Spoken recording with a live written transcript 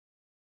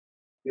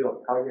feel a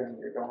tugging, and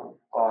you're going,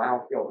 oh, I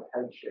don't feel the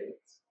head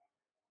shakes.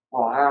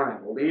 Oh, I don't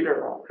have a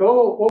leader on.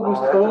 Hello,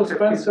 August. Hello,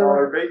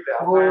 Spencer.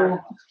 Hello,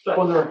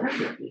 Connor.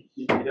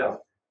 Yeah.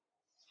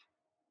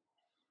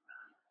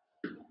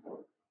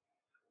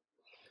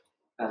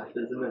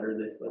 Isn't it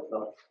ridiculous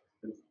how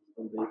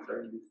some dates are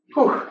in these?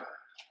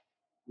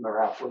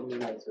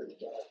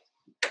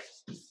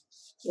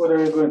 What are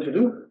you going to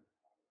do?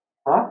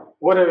 Huh?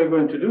 What are you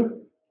going to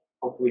do?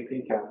 Hopefully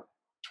pecan.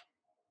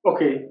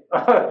 Okay.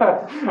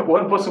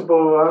 One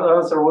possible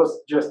answer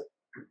was just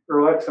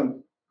relax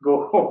and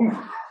go home.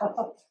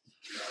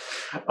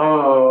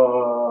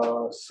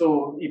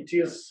 So it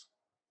is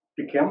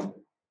PChem.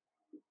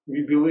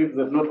 We believe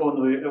that not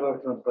only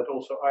electrons but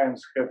also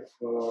ions have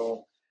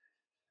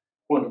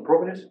quantum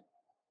properties,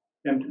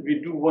 and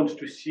we do want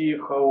to see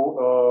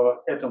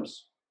how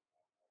atoms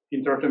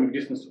interatomic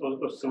distance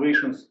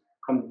oscillations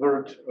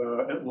convert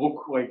and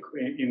look like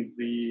in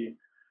the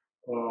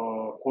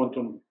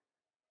quantum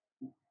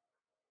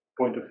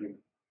point of view.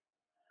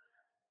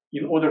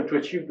 In order to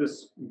achieve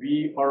this,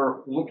 we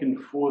are looking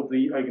for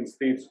the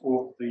eigenstates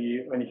of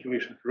the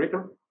annihilation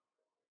operator,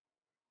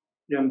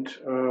 and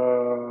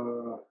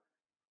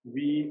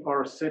we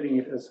are setting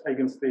it as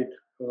eigenstate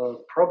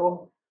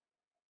problem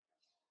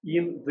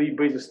in the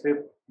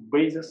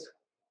basis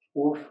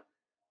of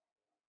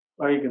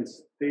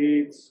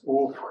eigenstates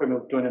of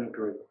Hamiltonian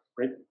operator,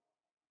 right?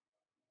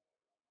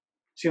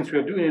 Since we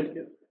are doing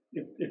it,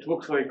 it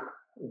looks like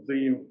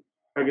the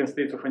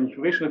eigenstates of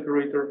annihilation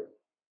operator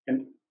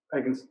and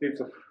eigenstates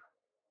of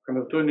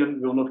Hamiltonian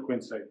will not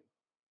coincide,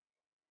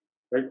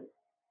 right?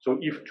 So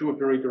if two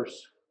operators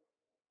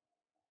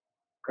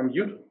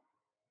commute,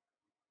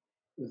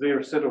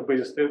 their set of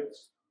basis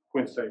states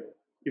coincide.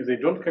 If they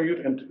don't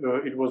commute, and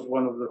it was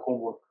one of the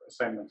homework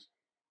assignments,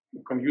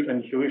 commute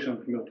annihilation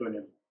of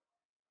Hamiltonian.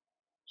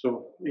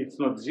 So it's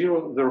not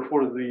zero,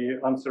 therefore the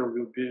answer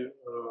will be,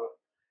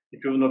 it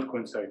will not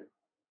coincide.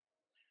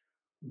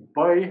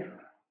 By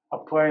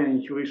applying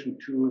annihilation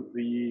to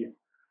the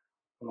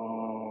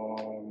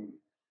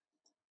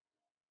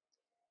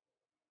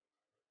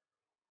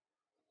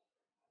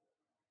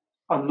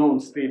unknown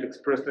state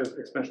expressed as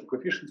expansion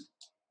coefficients,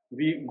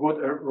 we got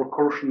a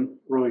recursion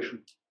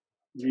relation.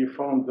 We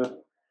found that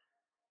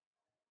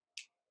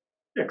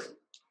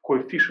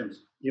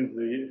coefficients in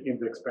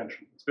the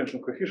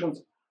expansion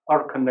coefficients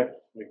are connected.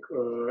 Like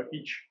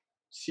each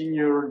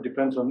senior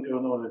depends on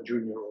a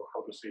junior, or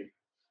how to say,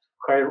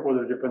 higher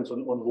order depends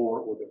on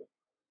lower order.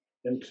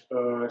 And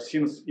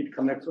since it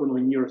connects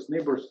only nearest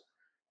neighbors,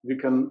 we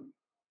can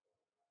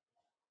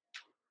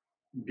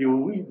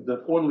believe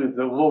that only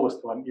the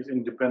lowest one is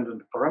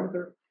independent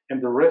parameter,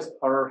 and the rest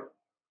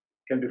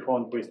can be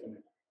found based on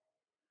it.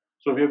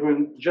 So we are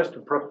going just to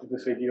practice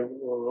this idea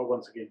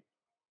once again,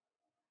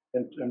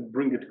 and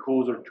bring it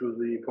closer to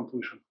the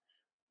completion.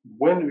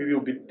 When we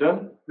will be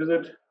done with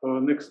it,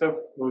 next step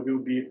will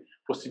be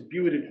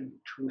possibility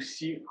to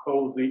see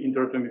how the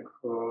interatomic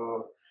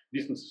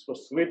distances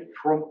oscillate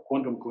from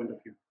quantum point of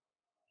view.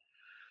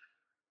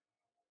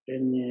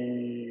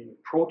 Any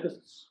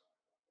protests,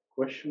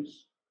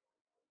 questions?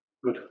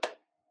 Good.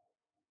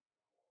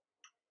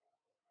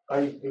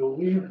 I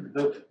believe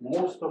that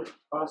most of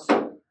us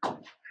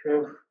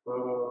have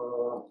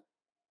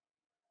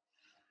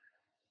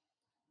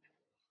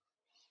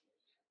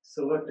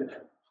selected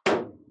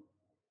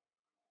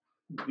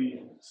the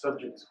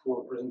subjects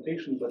for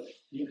presentation, but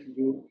if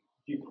you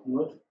did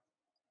not,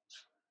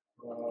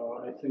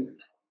 I think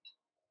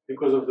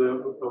because of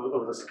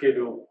the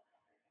schedule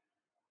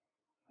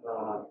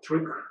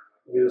trick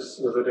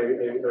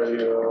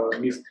that I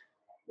missed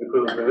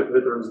because of the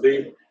Veterans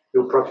Day,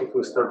 will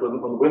practically start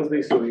on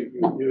Wednesday, so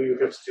you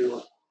have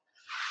still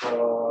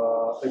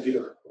a bit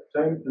of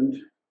time. And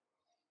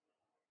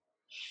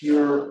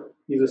here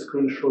is a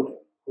screenshot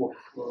of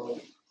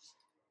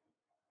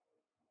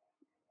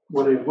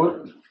what I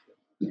got,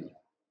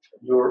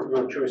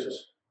 your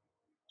choices.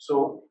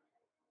 So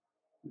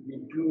we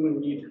do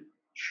need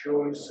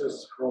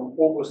choices from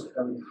August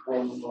and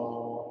from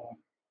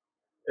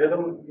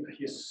Adam, if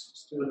he's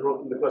still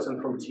enrolled in the class,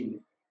 and from Tim.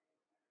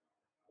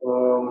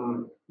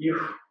 If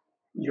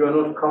you are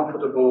not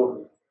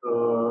comfortable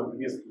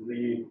with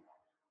the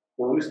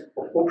list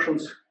of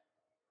options,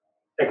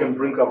 I can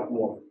bring up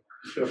more.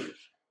 So,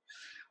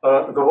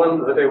 the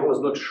one that I was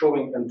not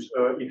showing, and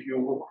if you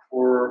look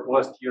for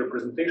last year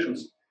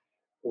presentations,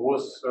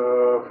 was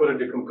for the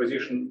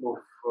decomposition of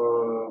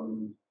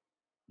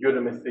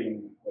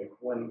iodomethane, like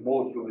when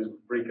molecule is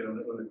breaking on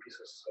the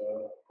pieces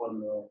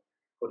on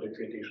photo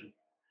excitation.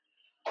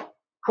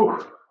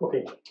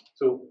 Okay,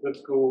 so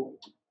let's go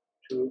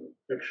to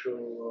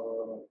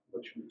actual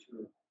lecture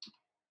material.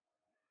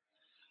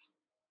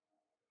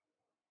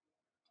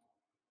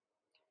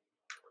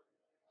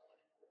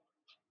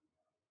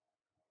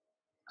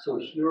 So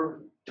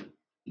here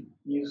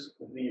is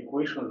the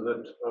equation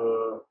that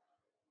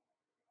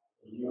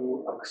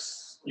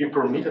you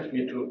permitted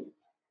me to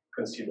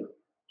consider.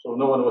 So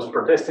no one was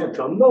protesting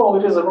until, no,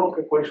 it is a wrong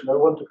equation, I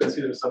want to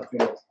consider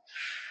something else.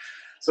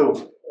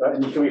 So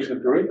annihilation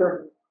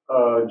operator,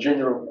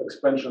 general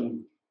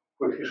expansion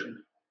coefficient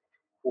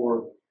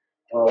for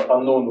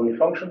unknown wave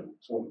function.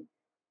 So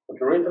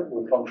operator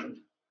wave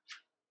function,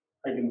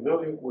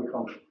 eigenvalue wave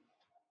function,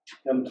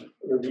 and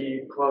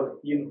we plug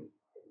in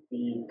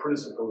the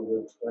principle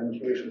that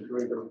annihilation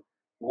operator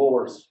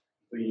lowers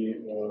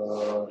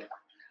the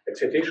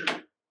excitation.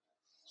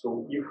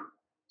 So if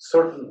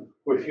certain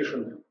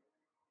coefficient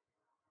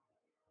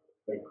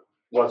like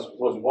was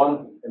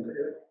 1 and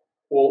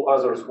all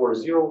others were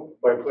 0,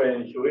 by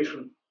applying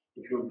annihilation,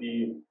 it will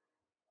be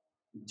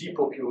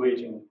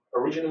depopulating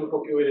originally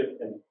populated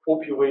and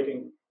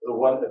populating the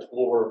one at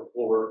lower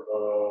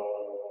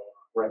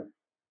rank.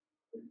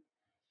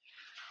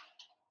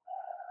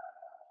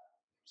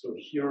 So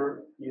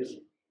here is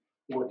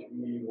what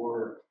we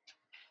were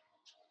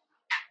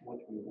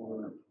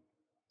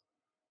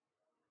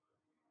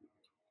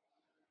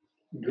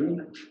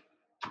doing.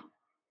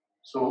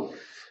 So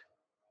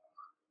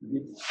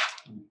we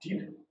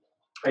did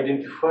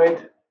identify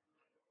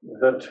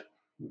that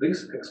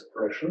this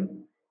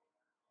expression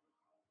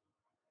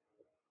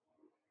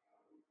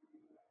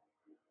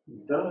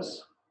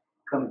does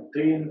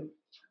contain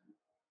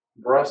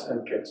brass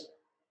and cats.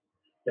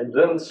 And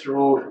then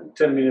through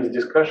 10 minutes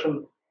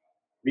discussion,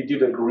 we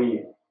did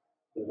agree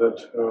that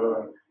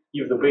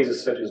if the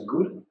basis set is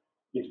good,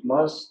 it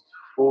must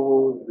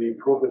follow the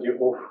property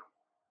of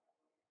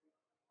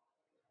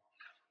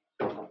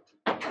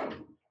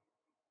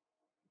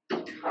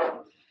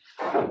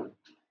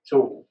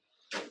so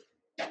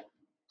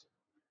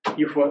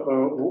if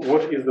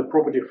what is the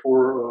property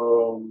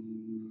for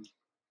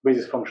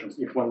basis functions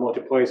if one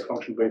multiplies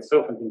function by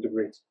itself and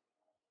integrates?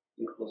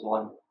 Equals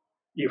 1.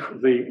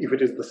 If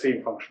it is the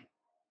same function,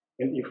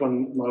 and if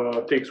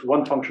one takes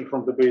one function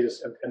from the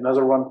basis and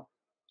another one,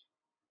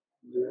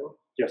 0.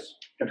 Yes,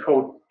 and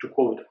how to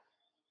call it?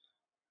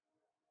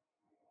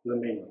 The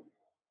main.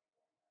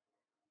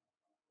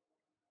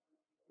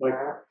 Like,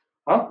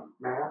 huh?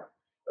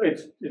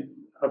 It's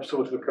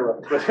absolutely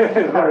correct, but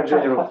it's very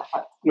general.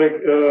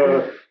 Like,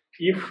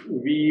 if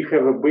we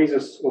have a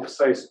basis of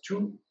size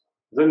 2,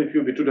 then it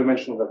will be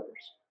two-dimensional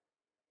vectors.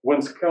 When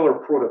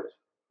scalar product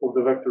of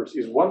the vectors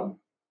is 1,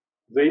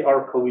 they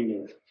are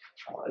collinear.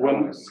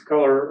 When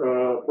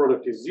scalar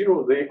product is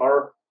 0, they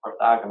are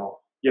orthogonal.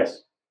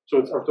 Yes, so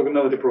it's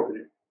orthogonality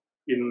property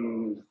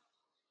in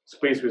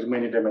space with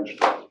many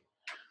dimensions.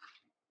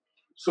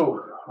 So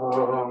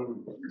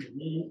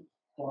we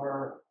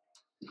are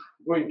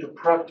going to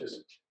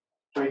practice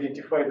to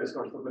identify this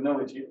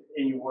orthogonality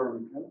anywhere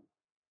we can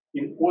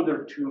in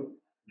order to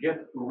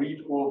get rid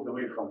of the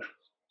wave functions.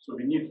 So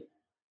we need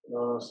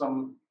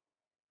some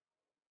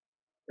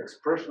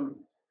expression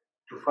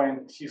to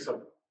find C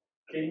sub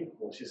k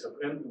or C sub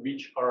n,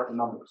 which are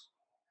numbers.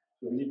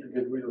 So we need to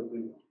get rid of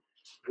the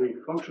wave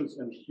functions,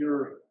 and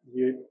here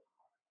we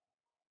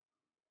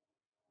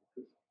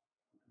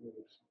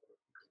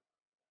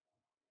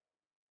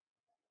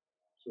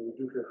so we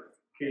do have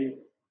k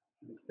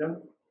and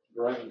n,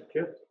 Brian and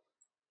cat,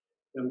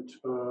 and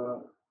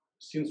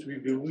since we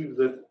believe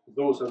that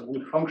those are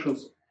good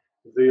functions,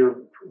 their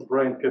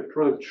Brian cat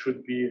product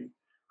should be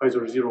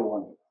either 0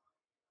 or 1.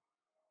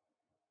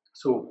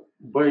 So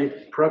by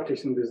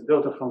practicing this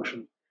delta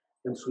function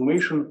and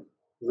summation,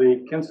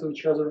 they cancel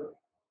each other.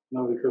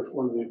 Now we have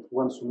only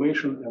one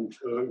summation, and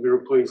we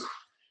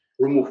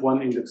remove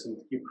one index and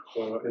keep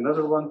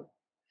another one.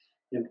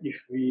 And if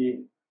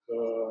we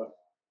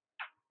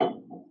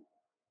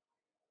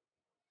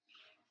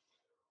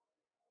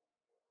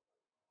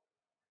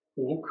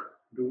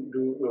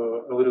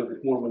do a little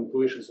bit more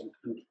manipulations and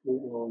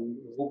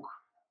look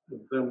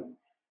at them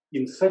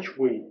in such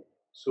way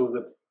so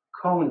that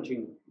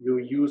commenting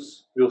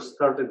will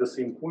start at the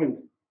same point,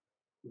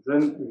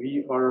 then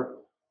we are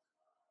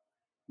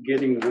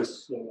getting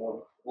this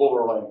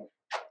lower line.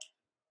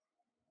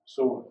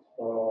 So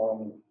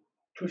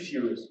two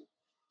series,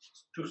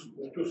 two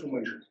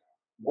summations,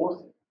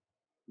 both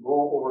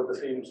go over the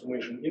same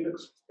summation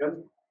index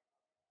and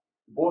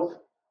both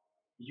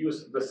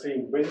use the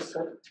same basis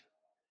set,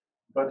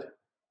 but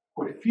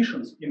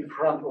coefficients in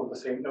front of the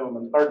same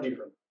element are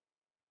different.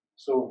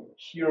 So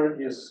here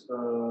is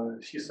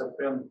C sub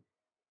n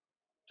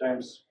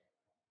times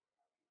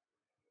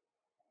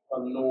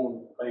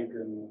unknown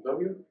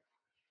eigenvalue,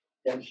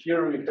 and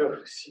here we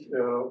have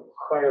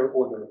higher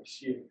order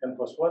C n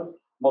plus 1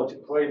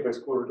 multiplied by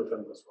square root of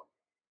n plus 1.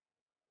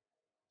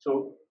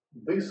 So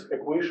this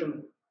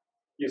equation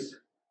is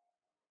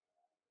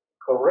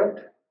correct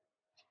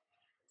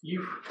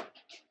if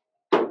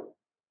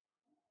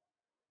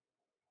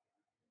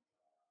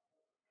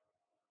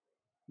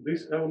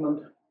this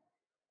element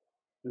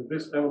and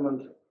this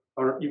element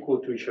are equal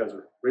to each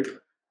other, right?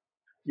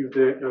 If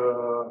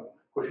the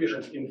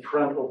coefficients in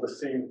front of the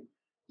same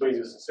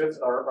basis sets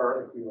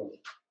are equivalent.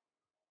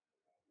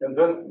 And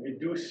then we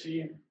do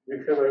see we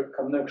have a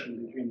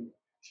connection between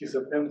C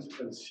sub n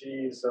and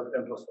C sub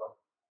n plus 1,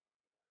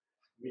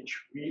 which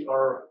we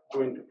are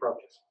going to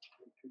practice.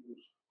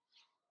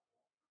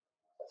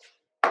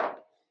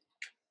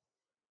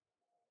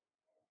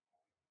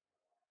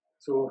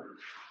 So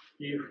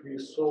if we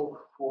solve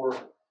for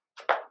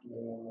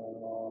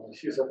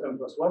C sub n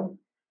plus 1,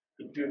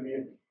 it will be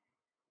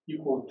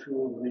equal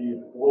to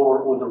the lower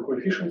order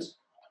coefficients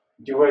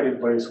divided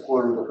by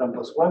square root of n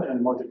plus 1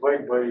 and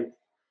multiplied by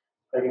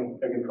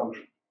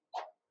eigenfunction.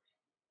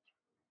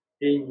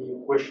 Any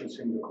questions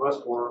in the class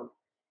or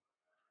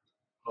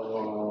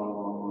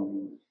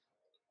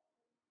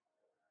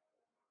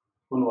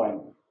online?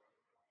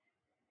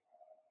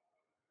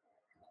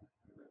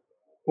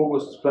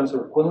 August,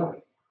 Spencer, Connor.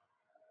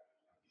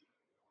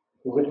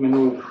 Let me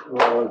know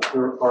if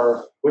there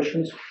are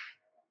questions.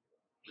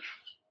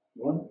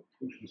 One,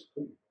 questions,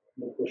 two,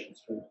 no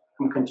questions.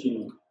 I'm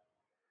continuing.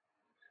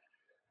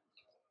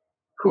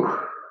 Whew.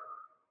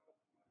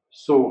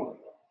 So,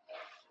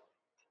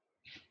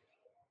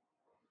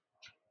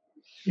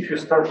 if you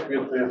start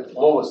with the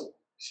lowest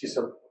C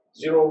sub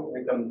 0,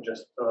 we can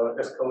just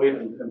escalate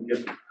and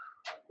get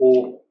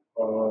all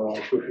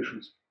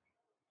coefficients.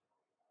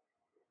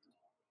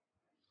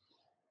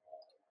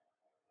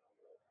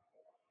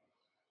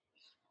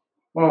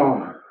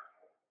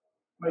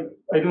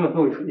 I do not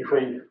know if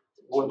I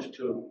want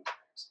to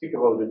speak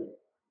about it.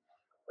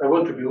 I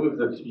want to believe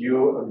that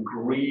you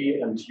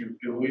agree and you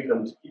believe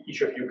and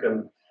each of you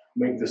can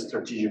make the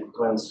strategic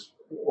plans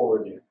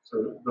already.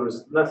 So there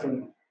is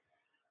nothing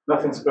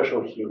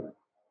special here.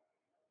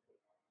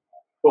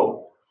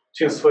 Well,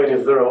 since Slide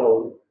is there,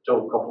 I'll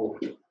tell a couple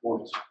of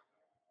words.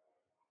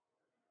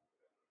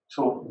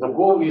 So the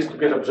goal is to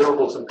get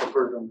observables and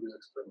compare them with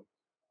experiments.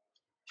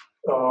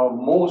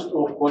 Most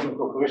of quantum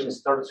calculation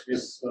starts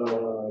with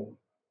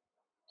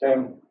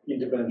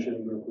time-independent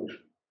Schrödinger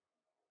equation.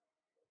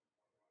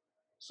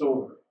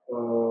 So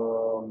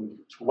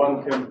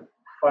one can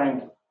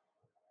find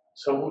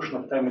solution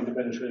of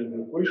time-independent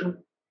Schrödinger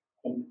equation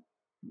and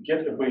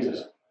get a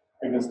basis,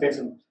 eigenstates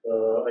and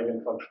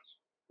eigenfunctions.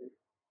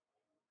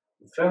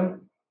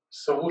 Then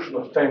solution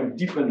of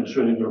time-dependent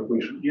Schrödinger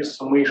equation is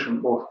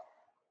summation of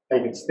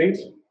eigenstates,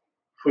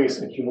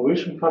 phase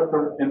accumulation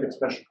factor, and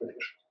expansion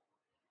coefficient.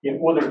 In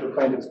order to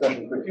find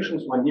expansion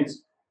coefficients, one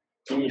needs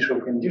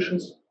initial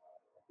conditions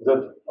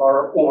that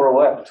are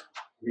overlapped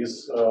with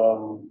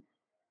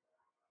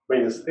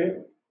basis state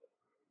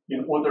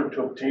in order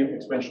to obtain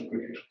expansion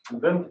coefficients. And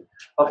then,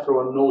 after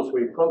one knows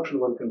wave function,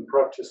 one can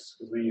practice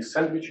the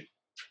sandwich,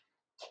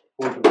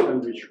 quantum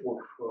sandwich of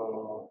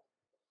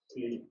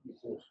A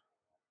equals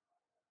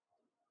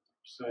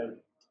psi,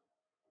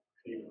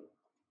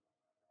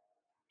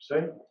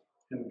 psi,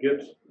 and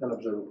get an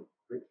observable.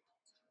 Right?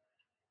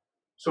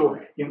 So,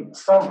 in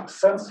some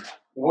sense,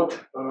 what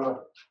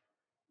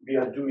we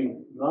are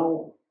doing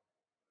now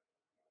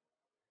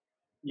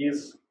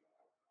is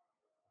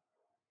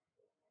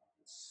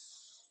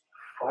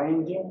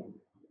finding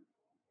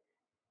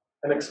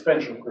an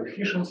expansion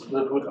coefficient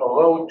that would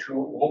allow to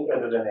look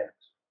at the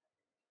dynamics.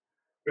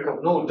 We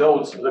have no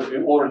doubts that we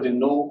already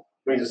know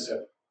basis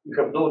set. We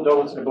have no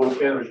doubts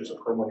about energies of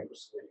harmonic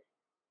oscillator.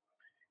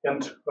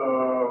 And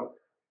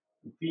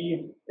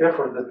the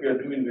effort that we are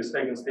doing with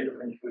eigenstate of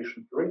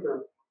annihilation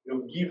operator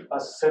will give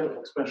us a set of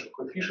expansion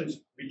coefficients,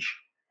 which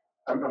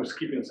I'm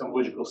skipping some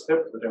logical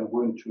step that I'm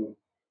going to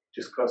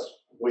discuss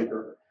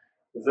later,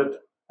 that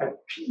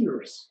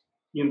appears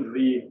in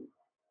the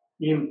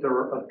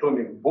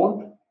interatomic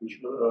bond, which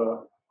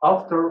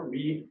after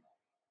we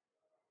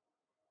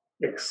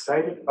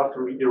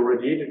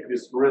irradiate it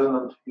with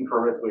resonant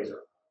infrared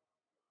laser.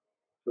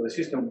 So the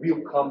system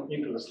will come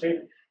into the state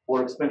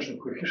where expansion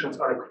coefficients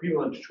are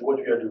equivalent to what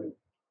we are doing.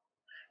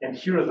 And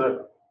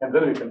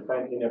then we can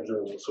find any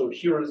observable. So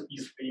here is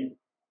the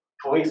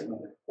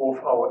placement of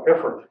our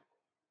effort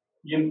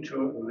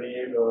into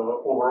the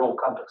overall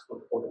context of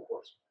the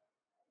course.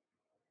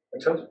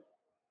 Make sense?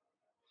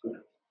 Good.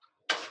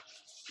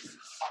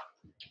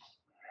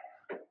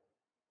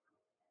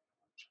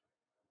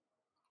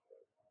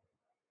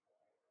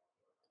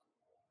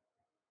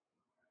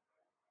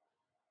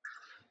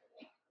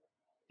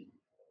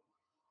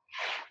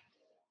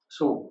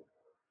 So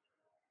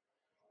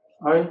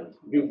I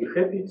will be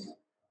happy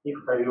if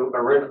I will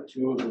arrive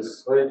to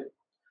this slide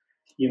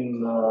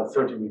in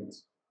 30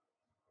 minutes.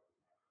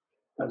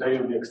 And I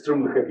will be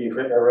extremely happy if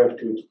I arrive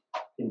to it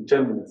in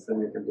 10 minutes, then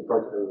we can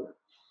depart early.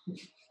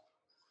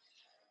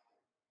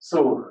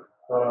 So,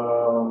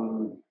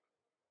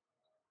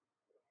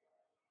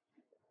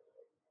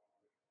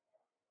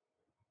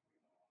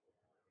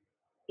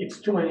 it's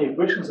too many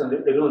equations, and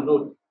I don't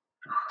know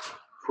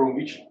from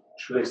which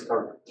should I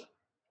start.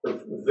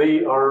 But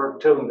they are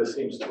telling the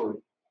same story.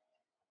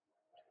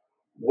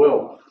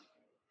 Well,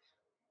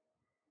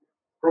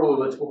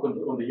 probably let's look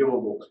on the yellow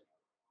box.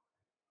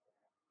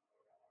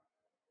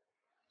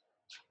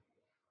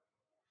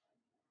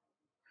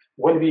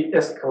 When we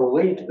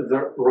escalate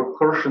the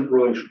recursion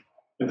relation,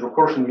 and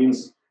recursion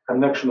means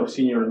connection of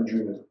senior and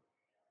junior,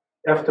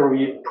 after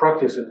we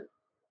practice it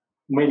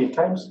many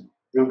times,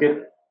 we'll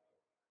get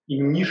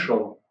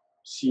initial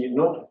C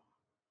naught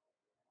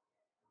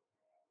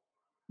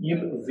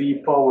in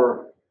the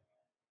power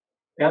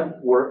n,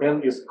 where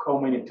n is how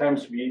many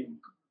times we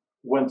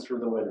went through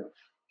the ladder.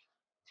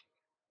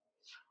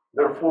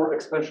 Therefore,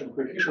 expansion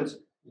coefficients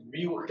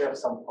will have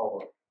some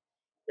power.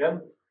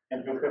 n,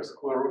 and you have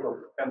square root of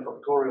n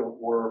factorial,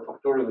 or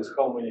factorial is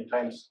how many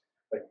times,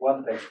 like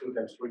 1 times 2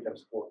 times 3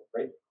 times 4,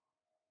 right?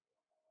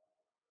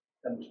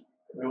 And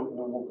we'll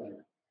look at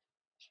it.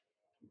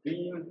 The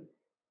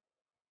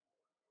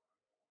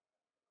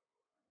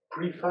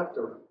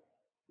prefactor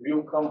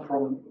will come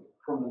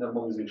from the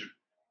normalization.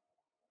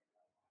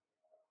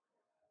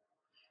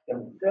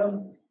 And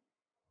then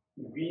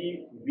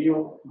we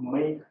will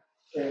make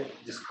a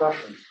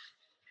discussion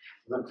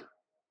that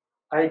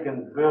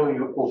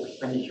eigenvalue of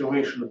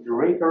annihilation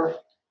operator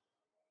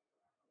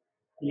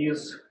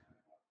is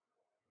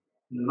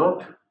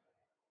not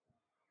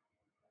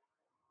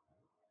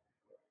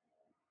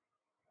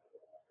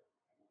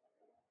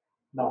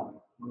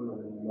no.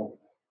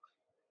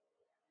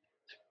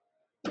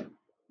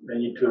 I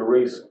need to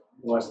erase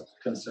last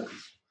 10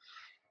 seconds.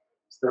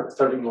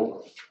 Starting over.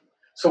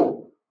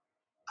 So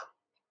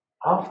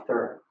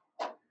after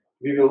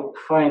we will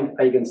find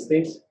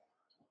eigenstates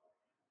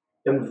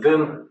and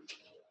then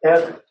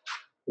add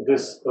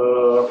this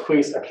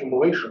phase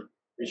accumulation,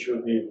 which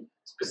will be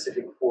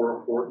specific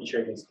for each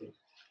eigenstate.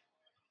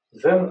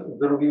 Then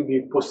there will be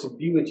a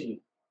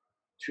possibility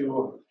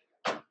to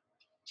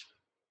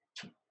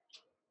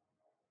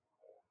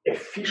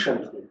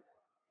efficiently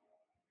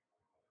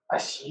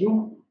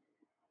assume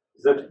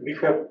that we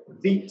have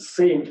the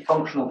same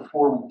functional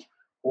form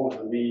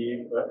of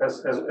the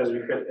as we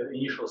had at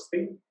initial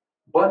state,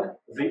 but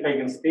the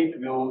eigenstate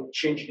will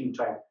change in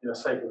time in a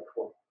cyclic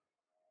form.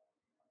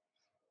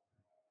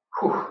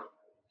 Whew.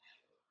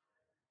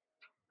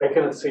 I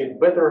cannot say it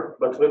better,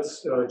 but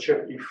let's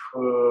check if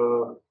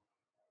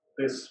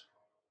this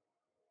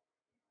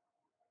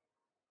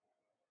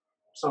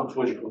sounds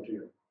logical to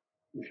you.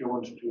 If you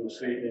want to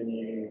say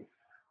any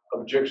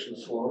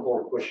objections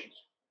or questions.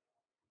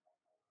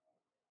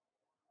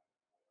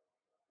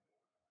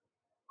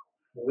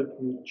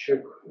 Let me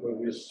check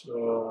with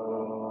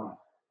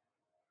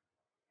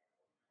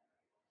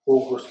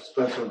August,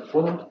 Spencer, and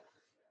Fonant.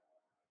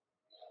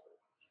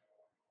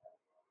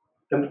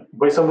 And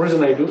by some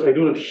reason, I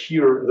do not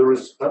hear there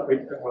is. Let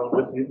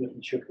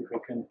me check if I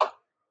can.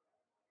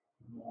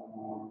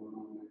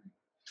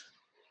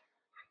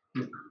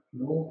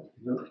 No,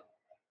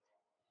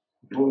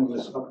 doing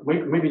this.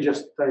 Maybe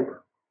just type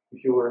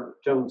if you were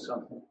telling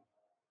something.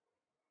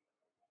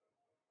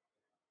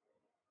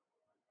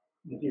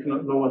 If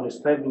no one is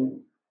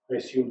typing, I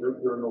assume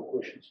there are no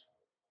questions.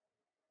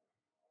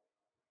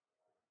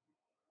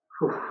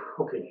 Whew,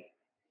 okay.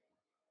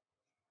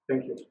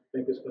 Thank you,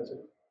 Spencer.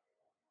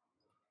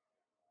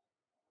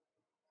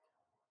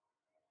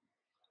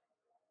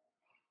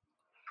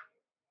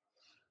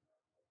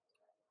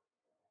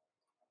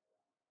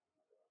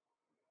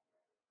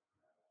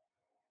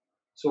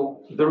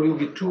 So there will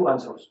be two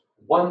answers.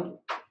 One,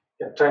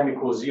 at time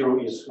equals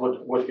 0 is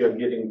what we are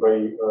getting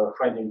by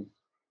finding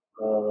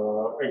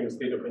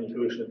eigenstate of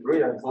annihilation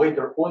operator, and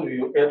later on we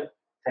will add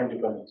time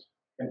dependence.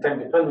 And time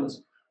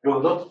dependence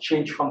will not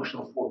change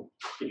functional form.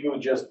 It will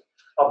just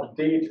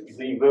update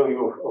the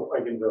value of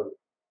eigenvalue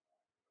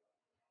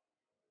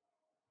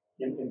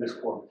in this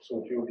form.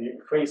 So it will be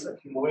phase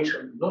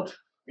accumulation, not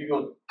we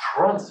will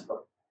transfer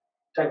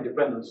time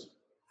dependence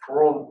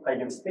from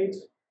eigenstates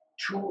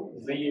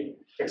to the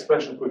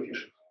expansion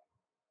coefficient.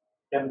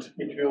 And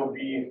it will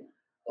be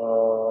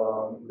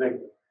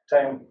the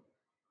time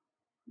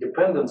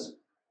dependence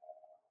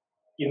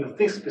in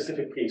this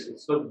specific case,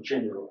 it's not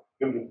general,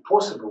 it will be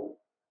possible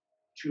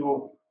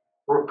to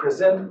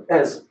represent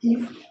as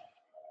if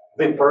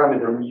the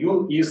parameter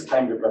mu is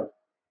time dependent.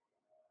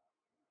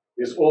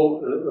 With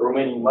all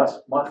remaining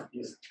math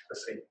is the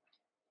same.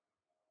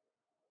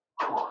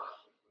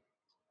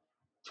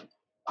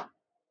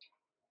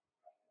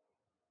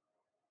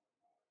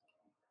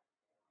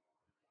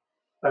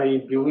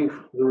 I believe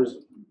there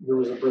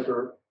is a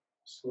better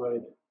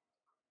slide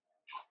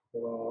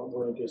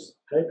when it is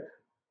typed.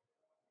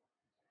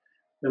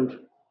 And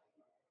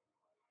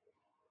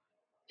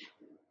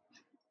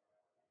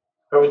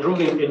I would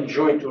really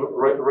enjoy to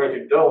write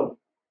it down.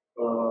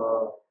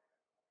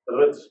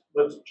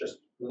 Let's just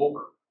look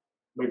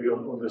maybe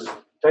on this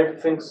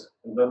type things,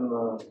 and then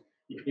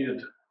if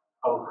needed,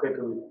 I'll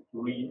happily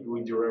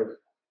rederive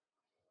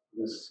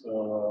this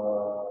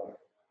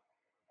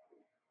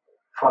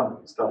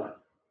fun stuff.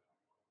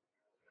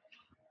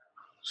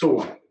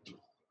 So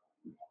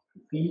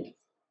the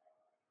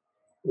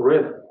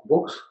red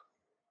box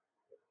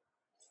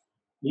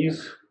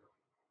is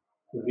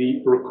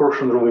the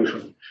recursion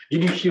relation.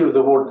 Did you hear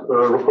the word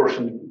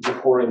recursion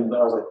before in the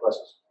other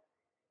classes?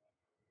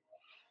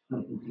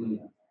 Mm-hmm.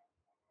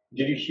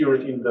 Did you hear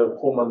it in the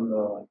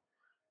common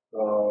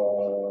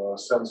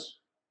sense?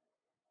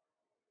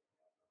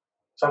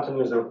 Something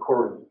is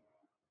recurring,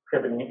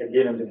 happening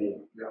again and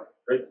again. Yeah.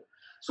 Right?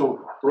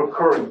 So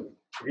recurring,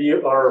 we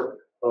are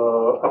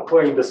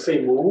applying the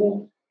same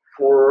rule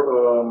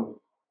for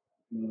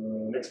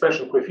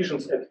expansion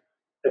coefficients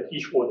at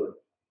each order.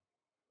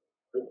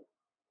 Right?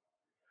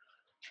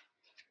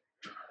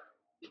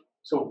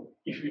 So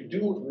if you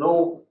do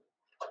know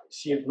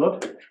C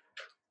naught,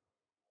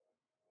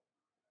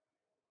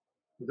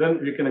 then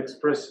we can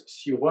express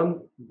C1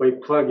 by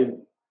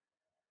plugging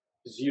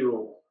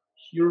 0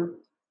 here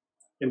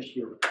and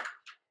here,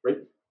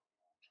 right?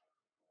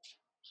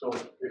 So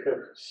we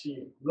have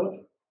C naught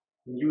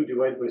mu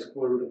divided by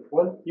square root of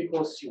 1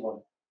 equals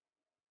C1.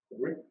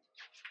 Agree?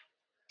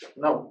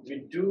 Now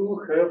we do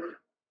have,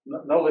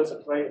 now let's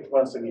apply it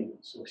once again.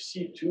 So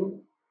C2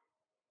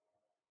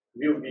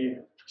 will be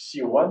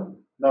C1.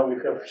 Now we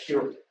have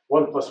here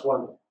 1 plus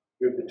 1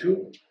 will be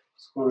 2,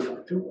 square root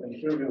of 2, and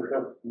here we will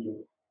have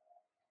mu.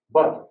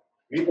 But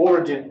we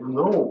already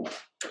know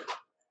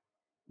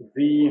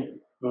the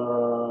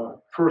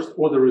first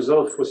order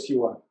result for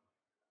C1.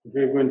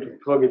 We're going to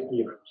plug it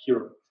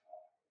here.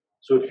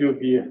 So it will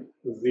be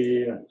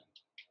the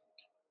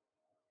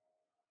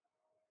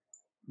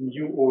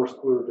mu over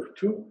square root of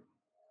 2,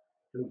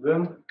 and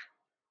then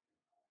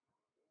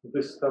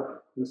this stuff,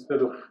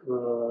 instead of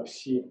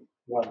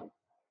C1,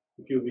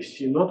 it will be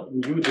C naught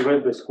mu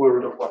divided by square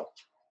root of 1.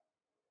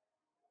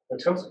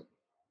 Make sense?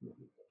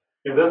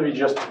 And then we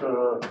just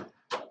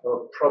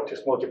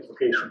practice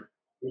multiplication.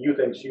 Mu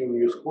times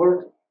mu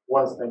squared,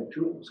 1 times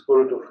 2,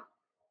 square root of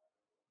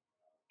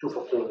 2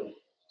 factorial,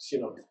 C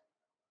naught.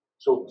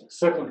 So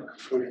second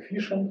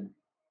coefficient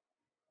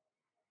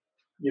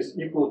is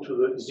equal to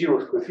the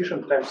 0th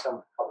coefficient times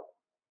some power.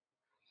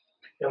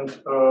 And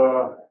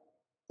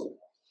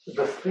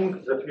the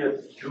thing that we are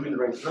doing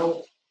right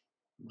now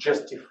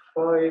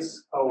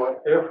justifies our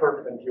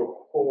effort and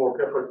your homework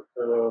effort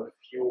a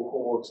few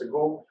homeworks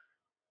ago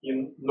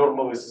in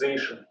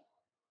normalization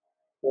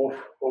of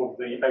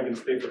the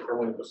eigenstates of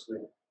harmonic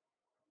oscillator.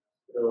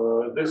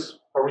 This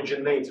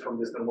originates from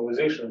this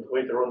normalization, and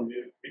later on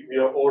we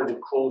are already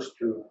close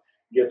to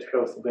get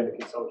health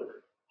benefits out of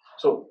it.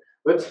 So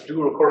let's do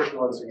recursion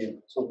once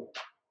again. So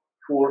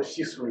for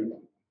C3,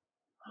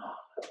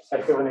 I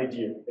have an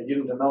idea. I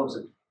didn't announce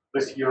it.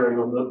 This year I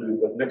will not do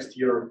it, but next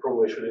year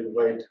probably I should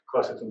invite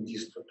classes and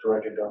D's to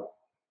write it down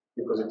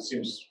because it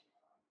seems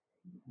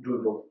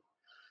doable.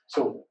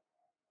 So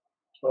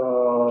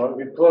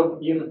we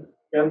plug in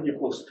n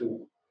equals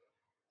 2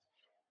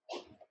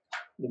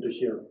 into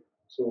here.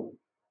 So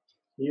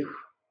if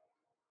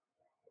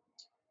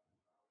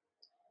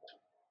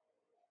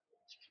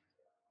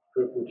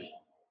we put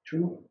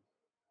 2,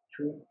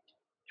 2,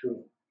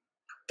 2,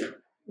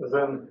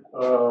 then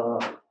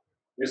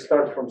we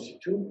start from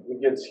C2, we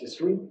get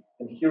C3,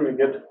 and here we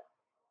get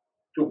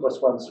 2 plus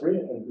 1, 3,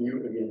 and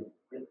mu again.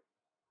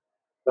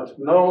 But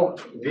now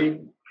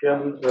we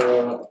can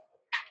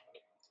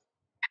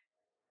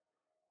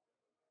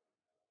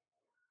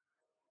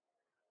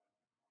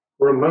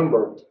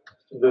remember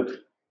that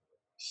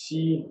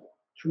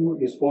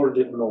C2 is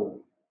already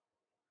known.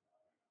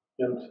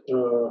 And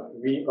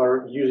we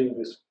are using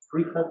this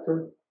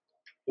prefactor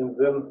and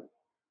then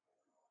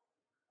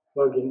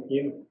plugging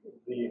in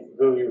the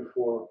value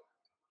for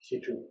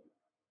C2.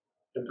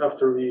 And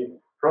after we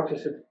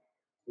practice it,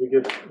 we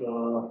get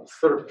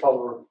third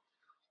power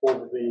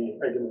of the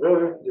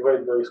eigenvalue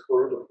divided by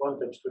square root of 1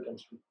 times 2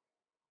 times 3.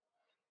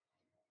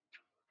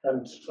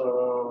 And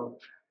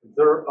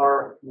there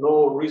are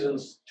no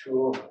reasons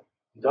to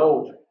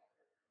doubt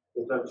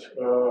that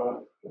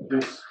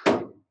this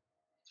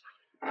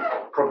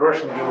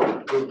progression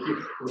will keep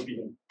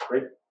repeating,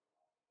 right?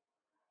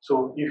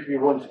 So if we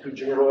want to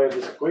generalize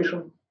this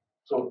equation,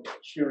 so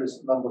here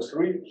is number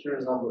 3, here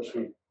is number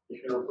 3.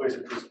 If you replace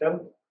it with n,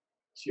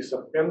 c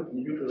sub n,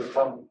 mu to the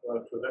sum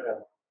to the n.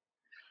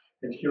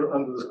 And here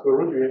under the square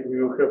root,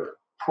 we will have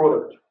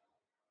product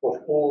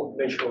of all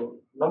natural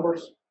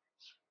numbers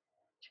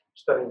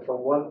starting from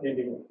 1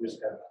 ending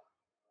with n,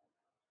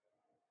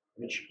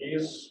 which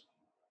is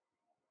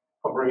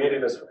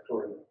abbreviated as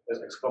factorial,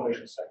 as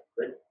exclamation sign,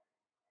 right?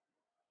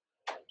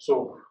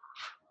 So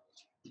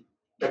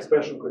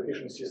expansion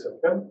coefficient c sub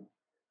n,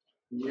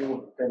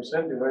 mu times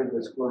n divided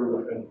by square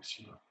root of n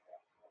c.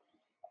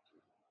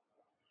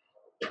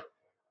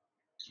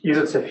 Is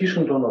it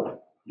sufficient or not?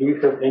 Do we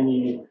have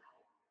any?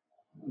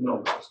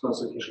 No, it's not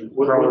sufficient.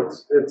 No,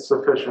 it's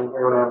sufficient. We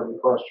don't have any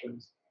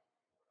questions.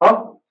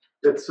 Huh?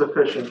 It's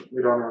sufficient.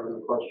 We don't have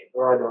any questions.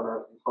 Or I don't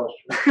have any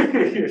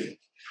questions.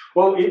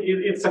 Well,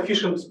 it's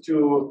sufficient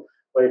to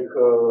like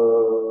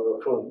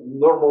for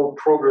normal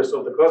progress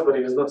of the class, but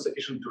it is not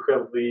sufficient to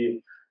have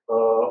the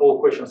all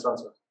questions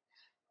answered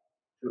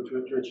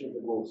to achieve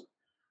the goals.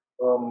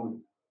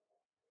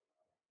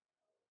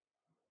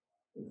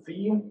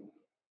 The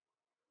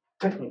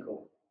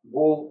technical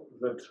goal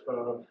that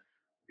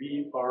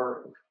we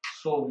are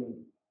solving,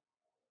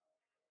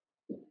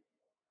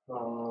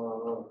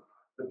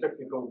 the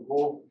technical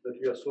goal that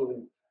we are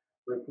solving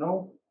right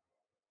now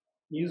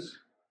is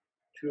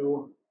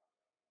to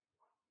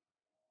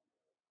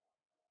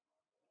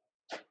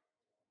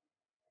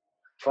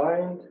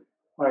find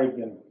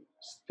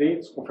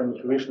eigenstates of an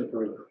iteration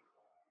operator.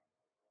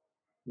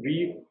 We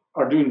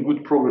are doing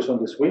good progress on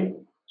this way.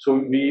 So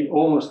we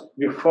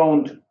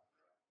found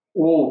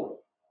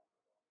all.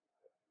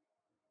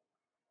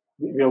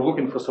 We are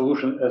looking for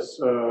solution as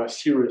a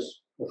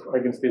series of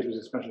eigenstates with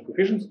expansion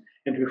coefficients,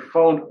 and we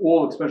found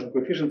all expansion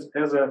coefficients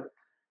as a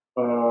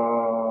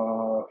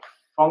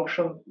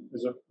function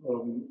as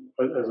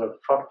a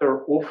factor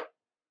of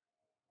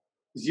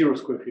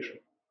zeros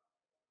coefficient.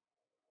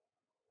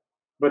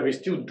 But we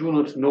still do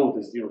not know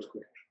the zeros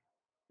coefficient,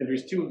 and we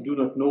still do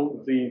not know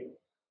the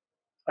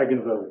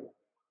eigenvalue.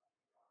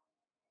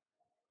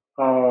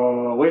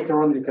 Later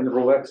on, we can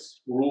relax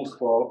rules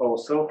for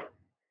ourselves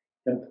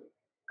and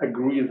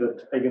agree that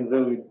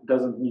eigenvalue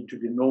doesn't need to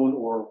be known,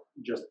 or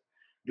just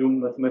do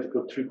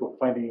mathematical trick of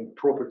finding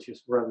properties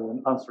rather than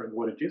answering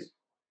what it is.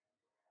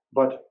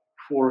 But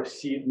for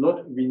C naught,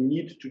 we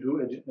need to do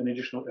an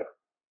additional effort.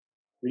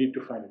 We need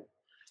to find it.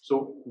 So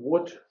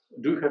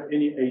do you have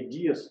any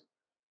ideas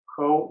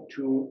how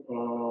to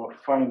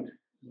find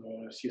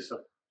C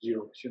sub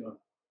 0, C naught?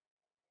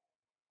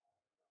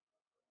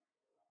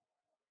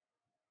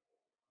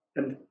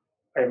 And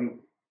I'm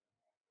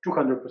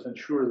 200%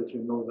 sure that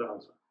you know the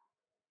answer.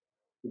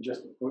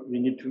 We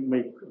need to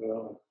make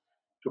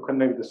to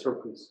connect the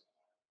circuits.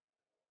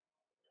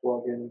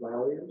 Plug in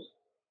values.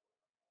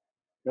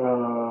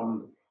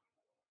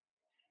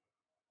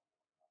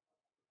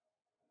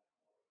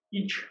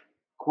 Each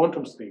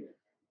quantum state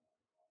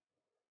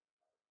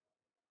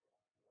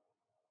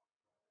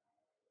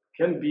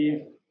can be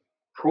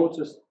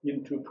processed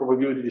into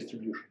probability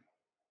distribution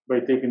by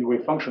taking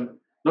wave function,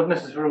 not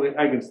necessarily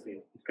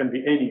eigenstate. It can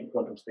be any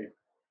quantum state.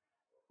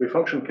 Wave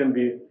function can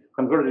be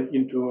converted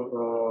into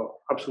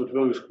absolute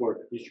value squared,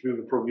 which will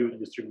be probability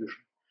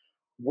distribution.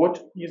 What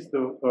is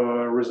the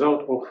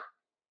result of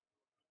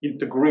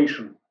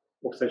integration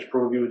of such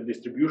probability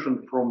distribution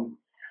from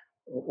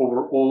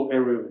overall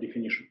area of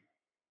definition?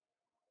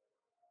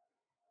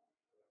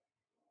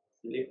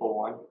 Equal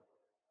 1.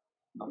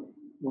 No.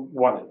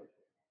 1.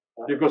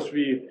 Because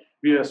we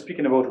are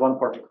speaking about one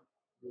particle.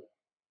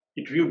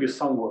 It will be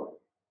somewhere.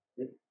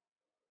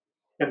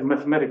 And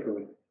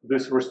mathematically,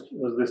 this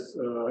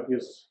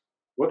is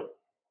what?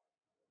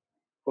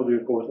 What do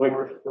you call it? Like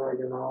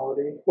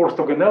orthogonality.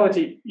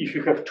 Orthogonality, if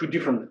you have two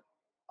different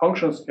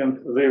functions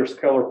and their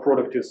scalar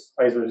product is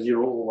either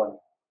 0 or 1.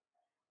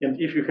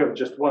 And if you have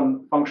just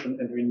one function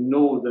and we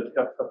know that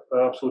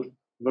absolute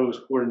value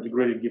square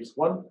integrated gives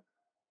 1,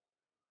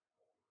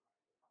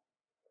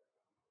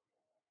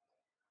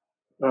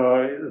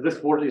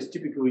 this word is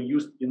typically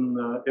used in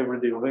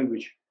everyday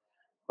language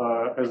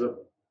as a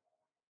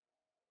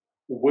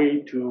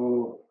way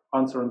to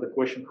answer the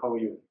question, how are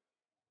you?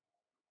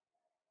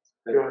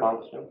 Good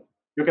function.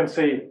 You can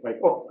say like,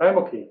 oh, I'm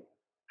okay.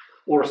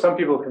 Or some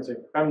people can say,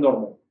 I'm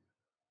normal.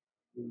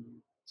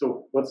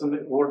 So what's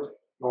the word?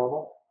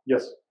 Normal?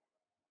 Yes.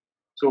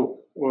 So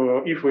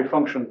if we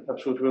function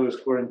absolute value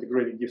square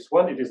integrated gives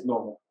 1, it is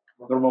normal,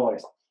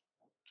 normalized.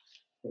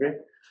 Okay?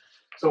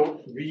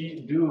 So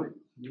we do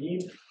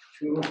need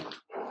to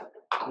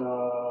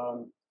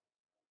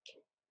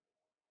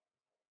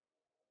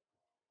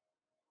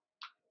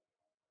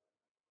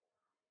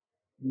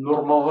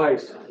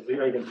normalize the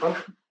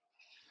eigenfunction,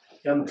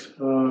 and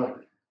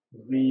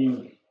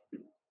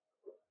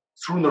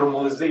through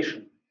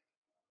normalization,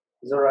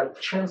 there are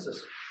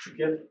chances to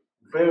get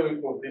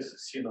value of this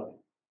C naught.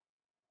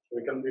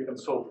 We can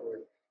solve for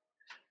it.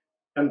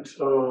 And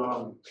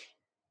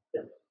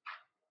yeah.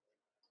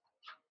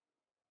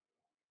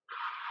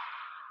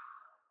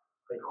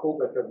 I hope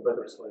I have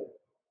better slide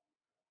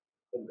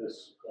than this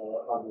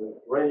ugly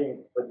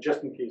writing, but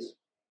just in case.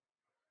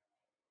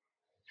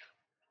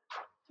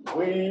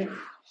 Wave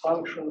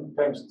function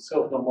times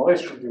itself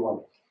normalized should be 1.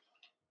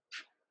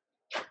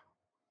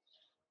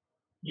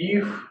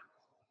 If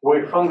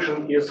wave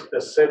function is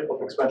a set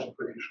of expansion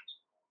coefficients,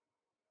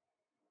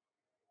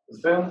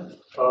 then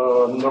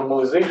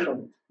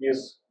normalization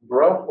is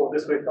graph of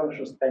this wave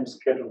function times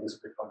schedule of this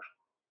wave function,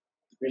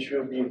 which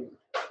will be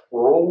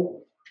rho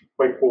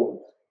by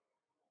pole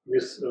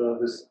with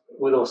this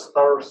little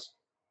stars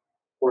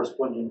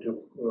corresponding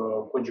to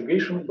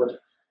conjugation,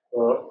 but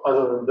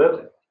other than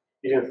that,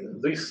 it has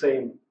the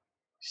same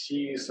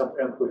C sub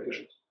n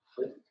coefficients,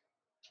 right?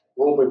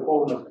 Rho by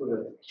pole not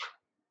together.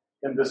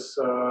 And this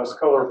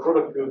scalar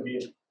product will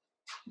be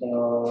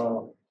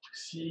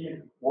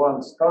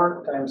C1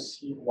 star times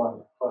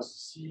C1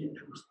 plus C2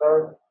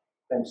 star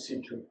times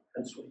C2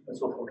 and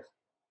so forth.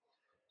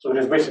 So it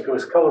is basically a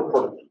scalar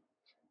product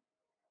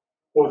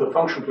of the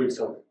function to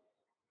itself.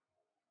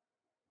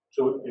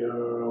 So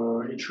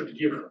it should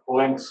give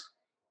length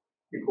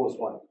equals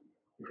 1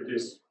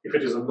 if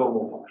it is a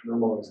normal function,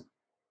 normalized.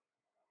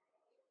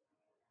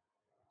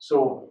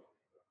 So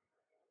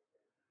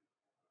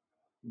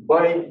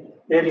by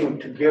adding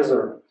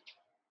together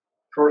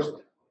first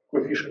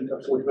coefficient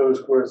absolute value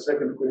squared,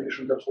 second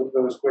coefficient absolute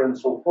value squared, and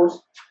so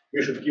forth,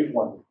 we should give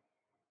 1.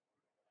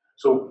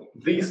 So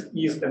this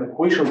is an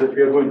equation that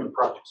we are going to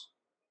practice.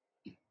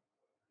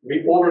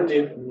 We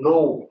already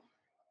know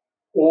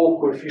all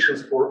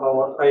coefficients for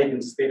our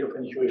eigenstate of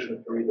annihilation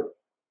operator.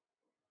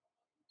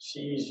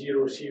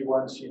 C0,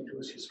 C1, C2,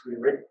 C3,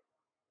 right?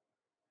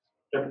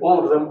 And all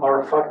of them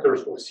are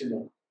factors of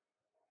C0.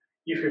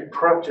 If we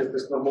practice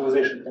this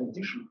normalization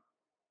condition,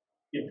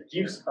 it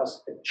gives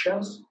us a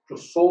chance to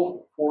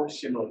solve for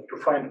C0, to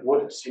find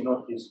what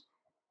C0 is.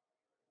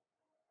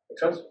 Make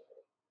sense?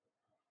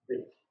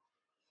 Okay.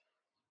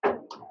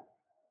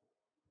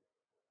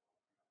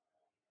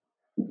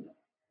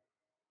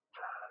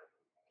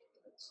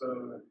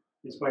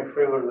 It's my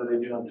failure that I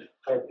didn't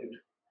type it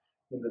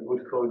in the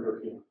good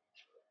calligraphy.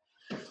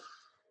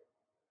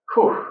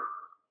 Whew.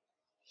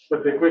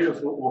 But the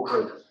equations will look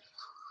right.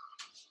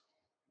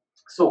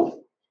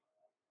 So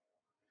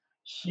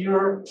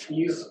here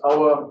is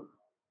our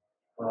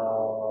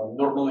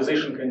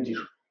normalization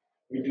condition.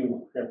 We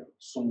do have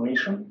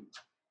summation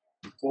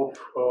of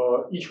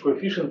each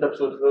coefficient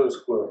absolute value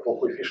square for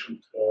coefficient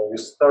with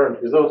star and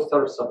without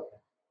star sub,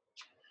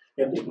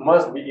 and it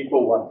must be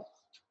equal 1.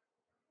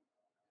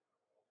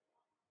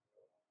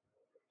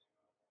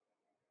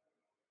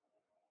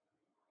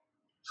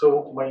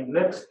 So my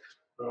next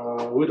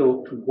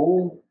little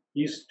goal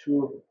is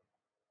to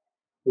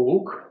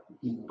look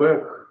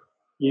back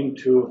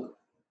into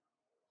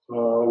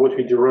what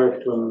we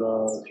derived on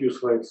a few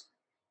slides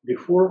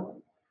before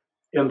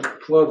and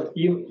plug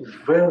in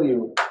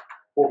value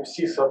of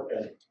C sub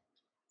n.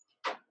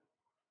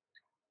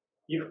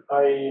 If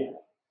I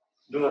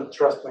do not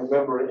trust my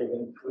memory, I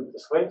can flip the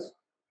slides.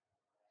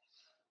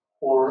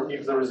 Or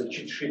if there is a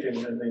cheat sheet in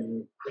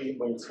the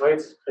pre-made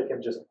slides, I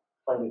can just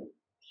find it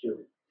here.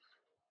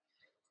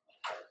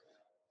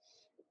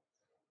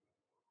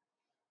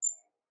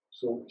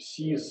 So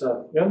C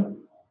sub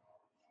n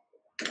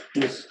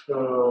is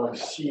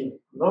C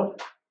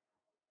naught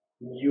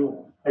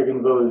mu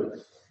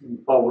eigenvalue in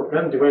power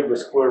n divided by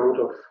square root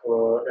of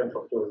n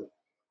factorial,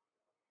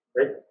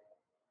 right?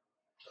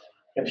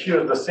 And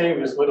here the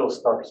same with little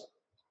stars.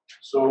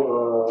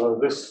 So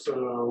this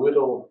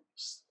little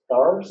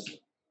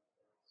stars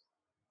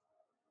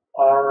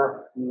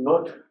are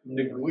not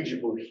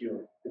negligible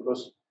here,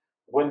 because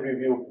when we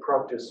will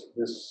practice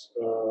this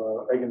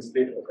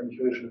eigenstate of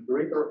annihilation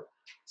operator,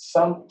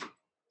 some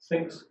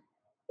things,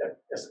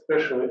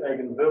 especially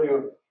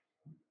eigenvalue,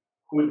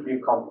 could be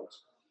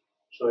complex.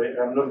 So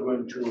I'm not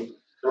going to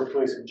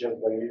replace it just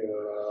by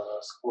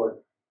squared.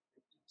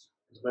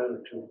 It's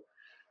better to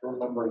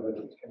remember that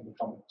it can be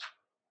complex.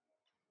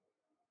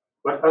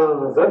 But other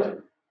than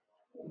that,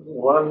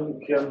 one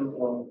can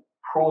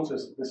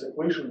process this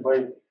equation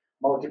by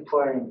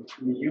multiplying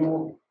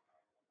mu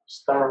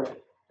star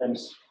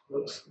times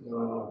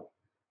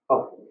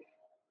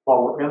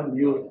power n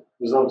mu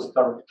without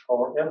star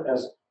power n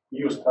as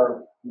mu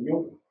star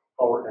mu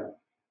power n.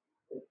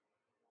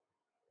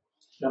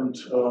 And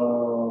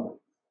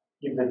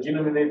in the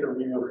denominator,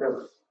 we will have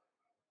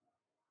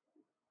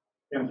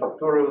n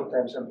factorial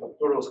times n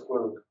factorial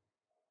squared.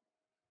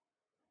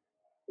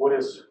 What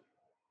is,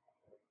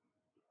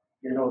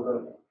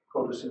 the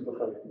how to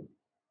simplify it?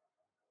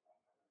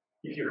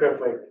 If you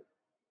have like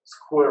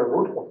square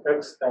root of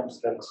x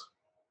times x.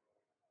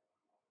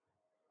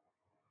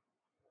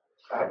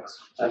 X.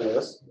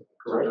 Yes.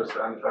 So just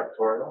n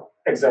factorial.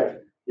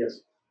 Exactly.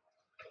 Yes.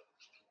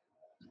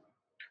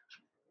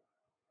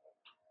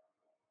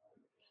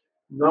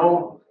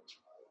 Now,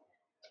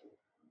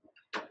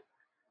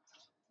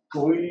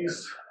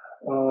 please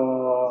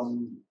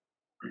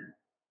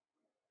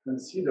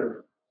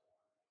consider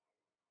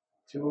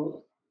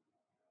to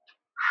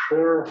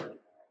share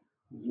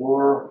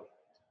your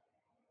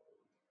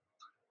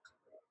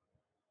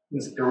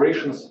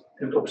inspirations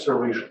and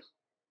observations.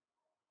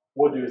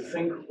 What do you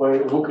think by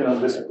looking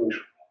at this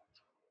equation?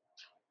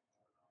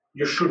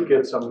 You should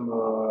get some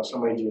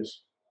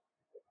ideas,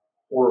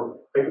 or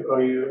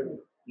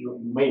you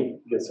may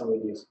get some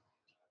ideas.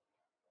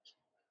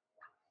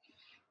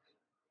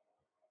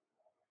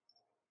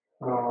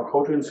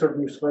 How to insert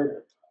new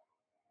slide?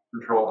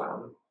 Control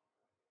M.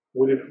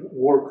 Would it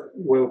work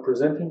while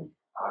presenting?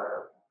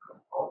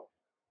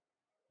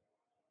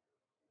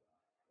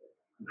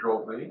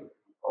 Control V.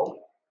 Oh.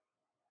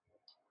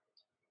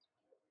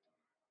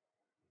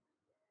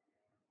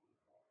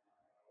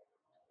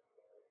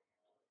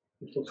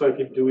 It looks like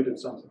it deleted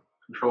something.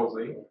 Control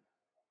Z.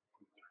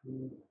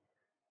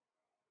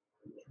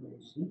 Control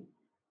Z.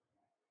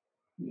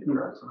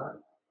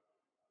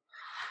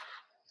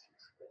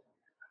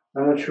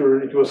 I'm not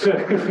sure it was.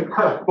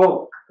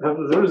 Well,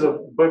 there is a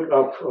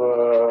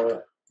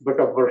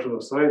backup version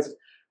of slides,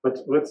 but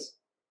let's.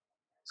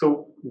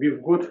 So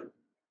we've got.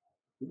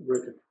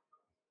 Write it.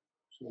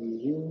 So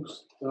u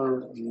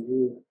star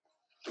u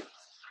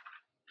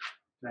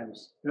times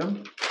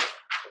n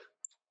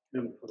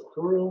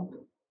factorial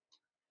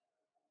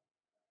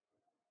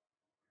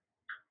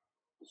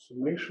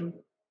summation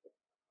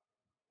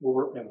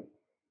over n.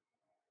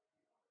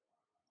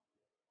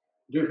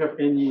 Do you have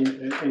any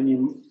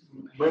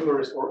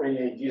memories or any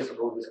ideas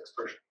about this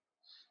expression?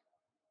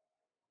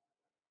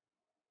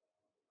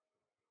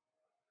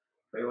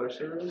 Taylor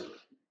series?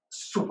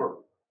 Super.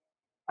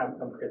 I'm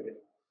happy.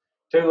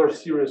 Taylor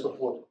series of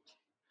what?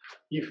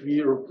 If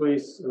we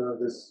replace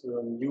this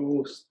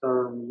mu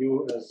star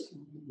mu as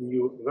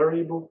new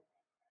variable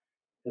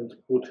and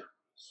put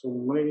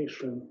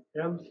summation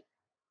n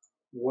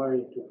y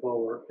to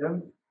power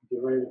n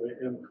divided by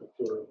n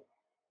factorial.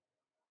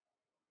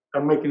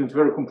 I'm making it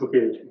very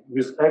complicated.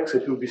 With x,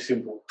 it will be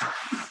simple.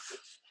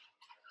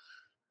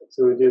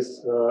 So it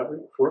is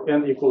for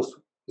n equals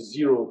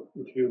 0,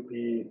 it will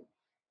be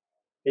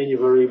any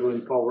variable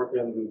in power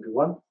n will be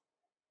 1.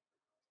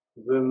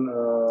 Then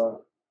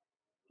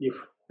if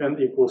n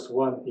equals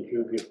 1, it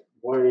will be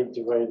y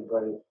divided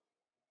by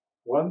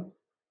 1.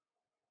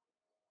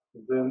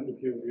 Then it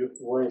will be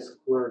y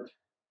squared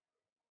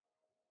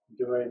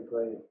divided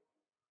by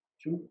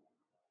 2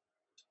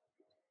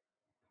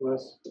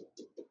 plus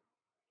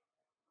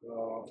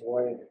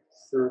y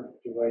third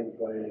divided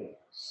by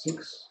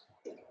 6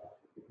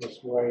 plus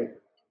y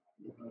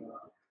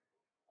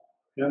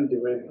n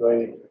divided by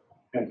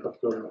n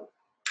factorial.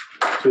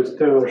 So it's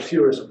Taylor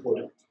series of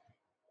order.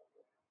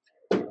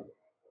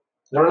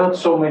 There are not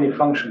so many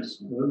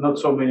functions, not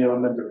so many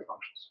elementary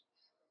functions.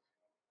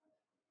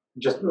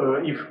 Just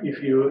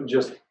if you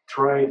just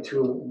try to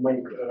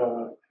make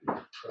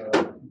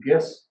a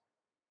guess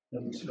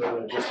and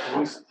just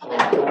list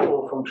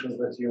all functions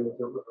that you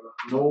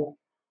know,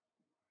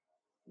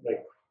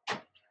 like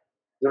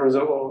there is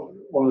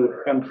only a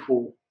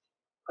handful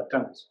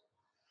attempts.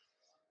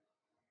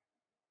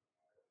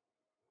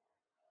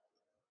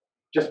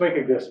 Just make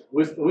a guess.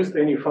 List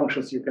any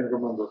functions you can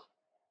remember.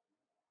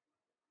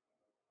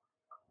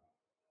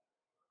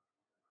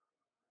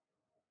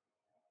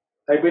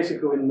 I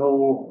basically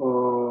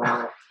know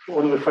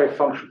only 5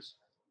 functions.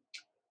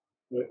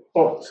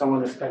 Oh,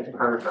 someone is typing.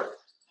 Perfect.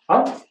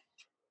 Huh?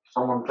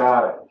 Someone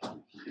got it.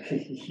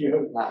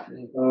 Yeah. Not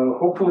me.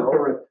 Hopefully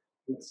correct.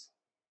 It's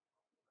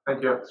I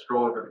think you have to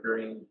scroll over to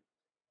green.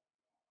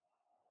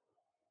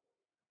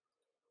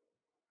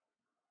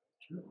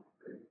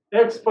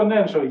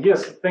 exponential.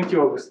 Yes, thank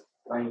you, August.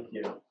 Thank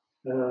you.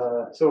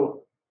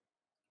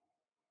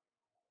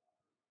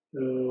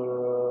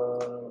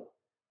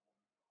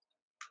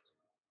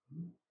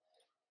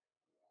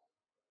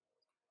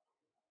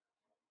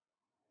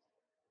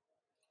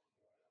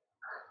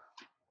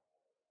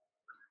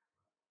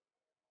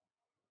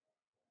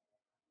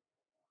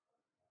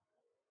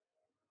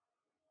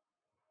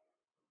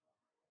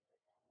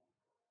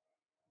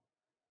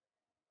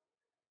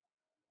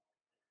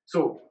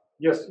 So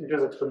yes, it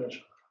is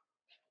exponential.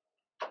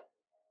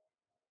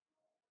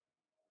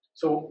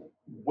 So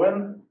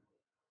when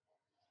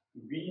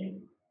we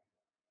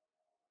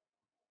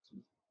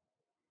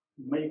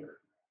make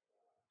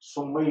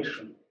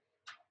summation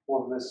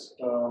of this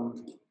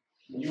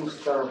mu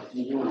star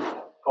mu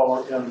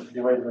power n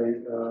divided by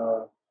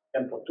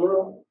n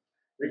factorial,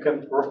 we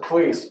can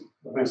replace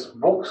this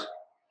box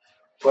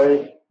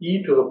by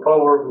e to the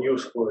power mu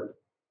squared.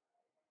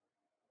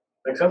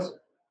 Make sense?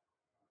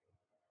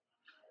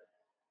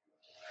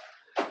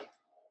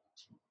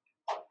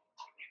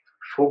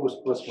 Focus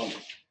plus 1.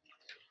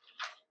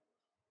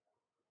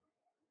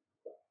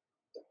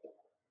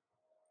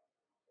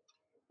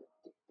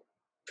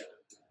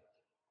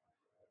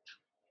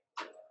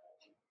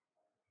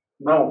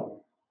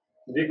 Now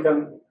we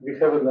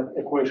have an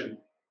equation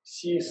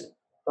c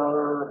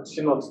star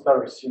c naught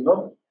star c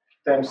naught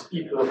times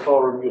e to the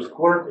power mu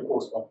squared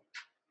equals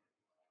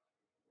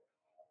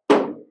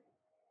 1.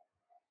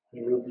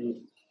 We will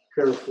be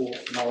careful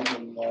now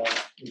in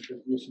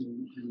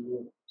introducing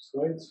new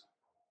slides.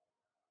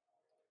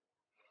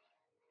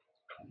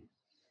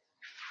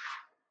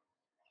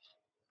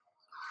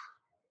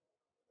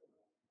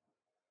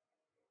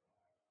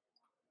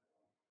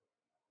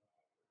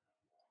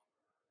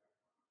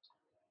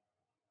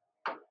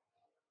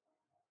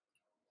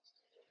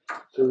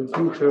 So we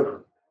do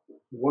have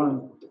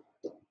 1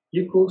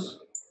 equals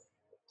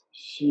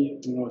c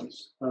naught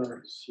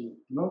star c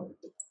naught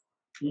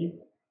e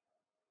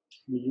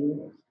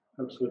mu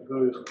absolute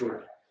value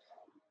squared.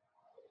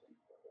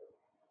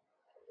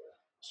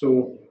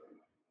 So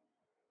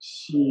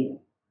c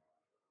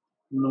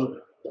naught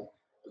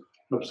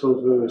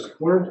absolute value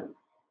squared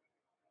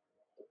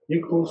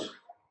equals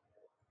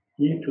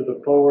e to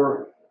the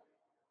power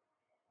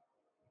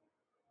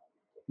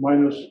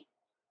minus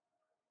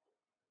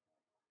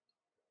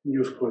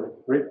mu squared,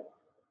 right?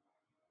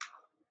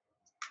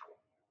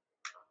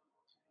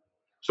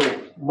 So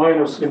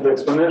minus in the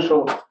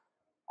exponential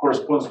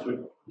corresponds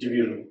to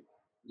division,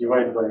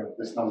 divided by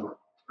this number,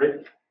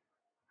 right?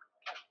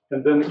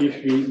 And then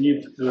if we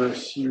need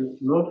c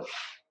naught,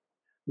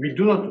 we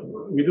do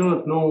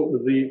not know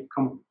the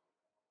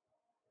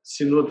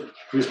c naught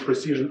with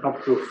precision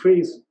up to a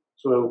phase,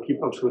 so I'll keep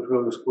absolute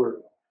value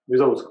squared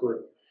without square.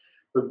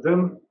 But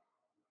then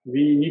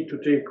we need to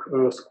take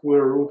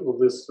square root of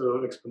this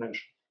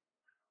exponential.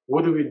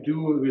 What do we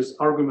do with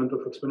argument of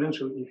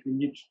exponential if we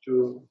need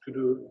to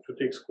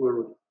take square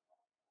root?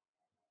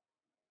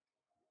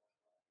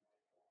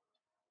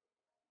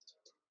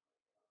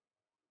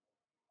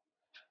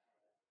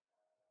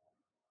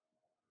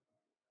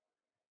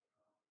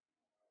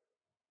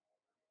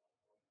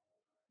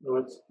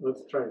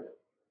 Let's try it.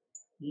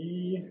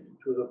 E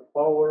to the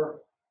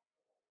power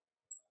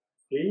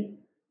a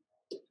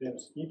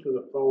times e to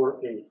the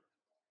power a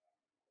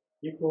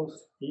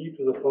equals e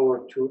to the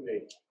power 2a.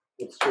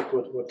 Let's check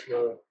what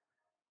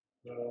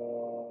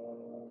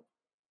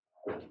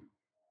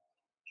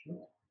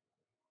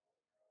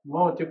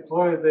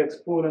multiply the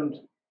exponent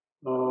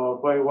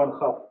by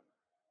 1/2.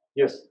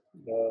 Yes,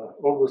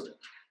 August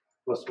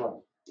plus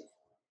 1.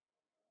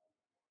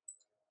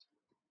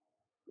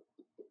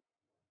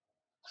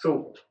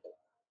 So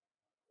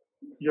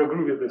You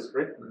agree with this,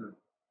 right? Mhm.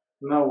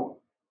 Now,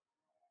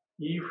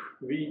 if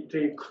we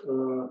take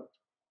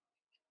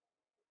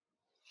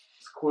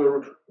square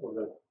root of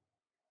that,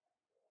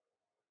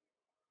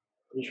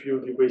 which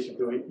will be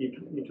basically e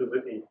to the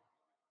a.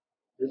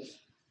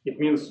 It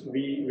means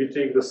we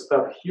take the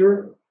stuff here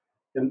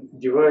and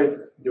divide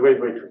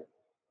by 2,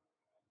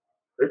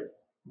 right?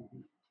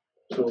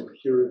 So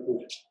here we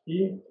put e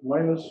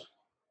minus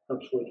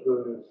absolute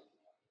value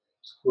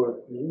square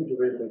u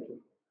divided by 2.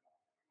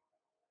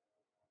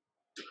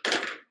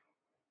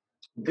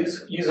 This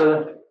is a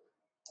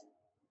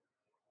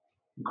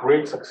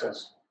great success.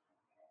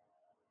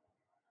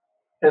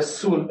 As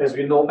soon as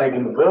we know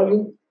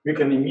eigenvalue, we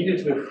can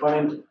immediately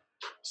find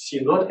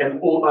C0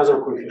 and all other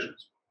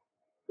coefficients.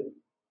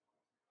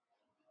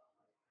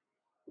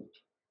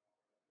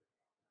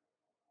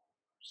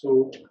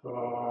 So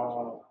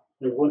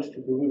I want to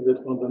believe that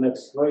on the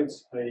next slides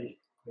I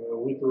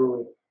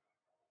literally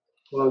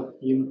plug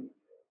in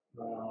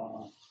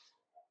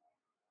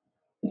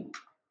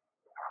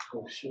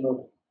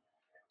C0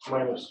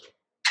 minus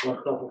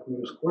 1/2 of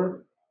mu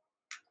squared.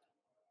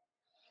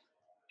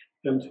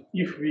 And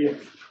if we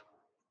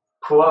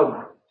plug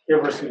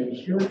everything in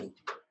here,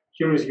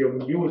 here is your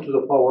mu to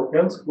the power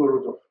n square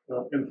root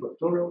of n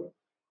factorial.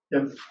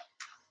 And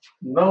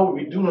now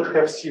we do not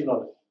have C0.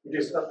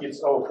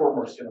 It's our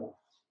former C0.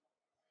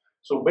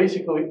 So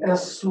basically,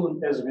 as soon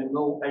as we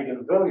know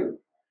eigenvalue,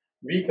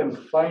 we can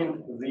find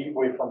the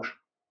wave function.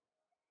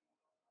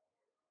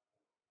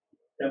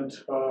 And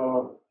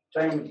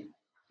time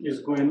is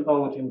going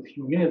out in a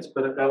few minutes,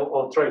 but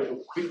I'll try to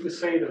quickly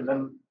say it and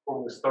then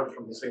probably start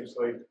from the same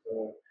slide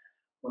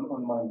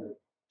on Monday.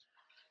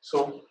 So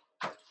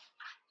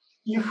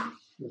if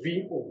we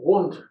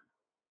want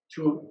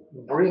to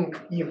bring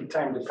in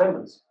time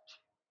dependence,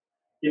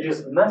 it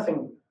is nothing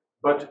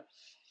but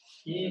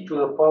e to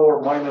the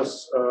power minus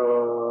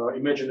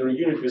imaginary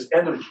unit with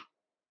energy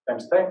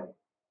times time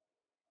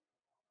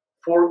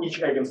for each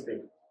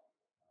eigenstate.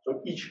 So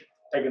each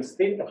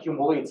eigenstate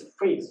accumulates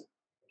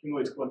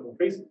quantum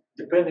phase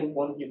depending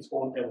on its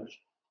own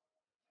energy.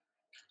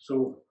 So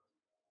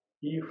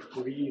if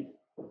we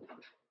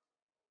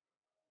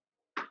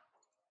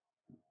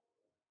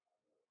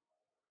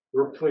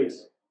replace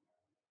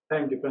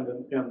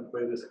time-dependent n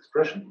by this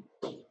expression,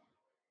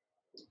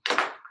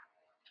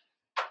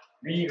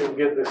 we will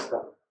get this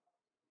stuff.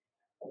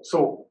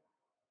 So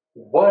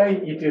why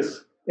it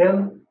is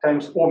n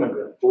times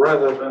omega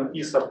rather than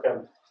E sub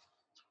n?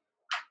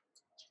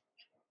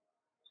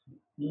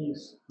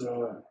 Is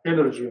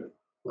energy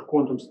of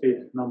quantum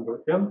state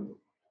number n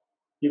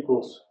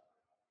equals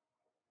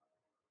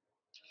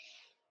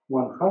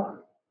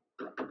 1/2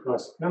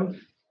 plus n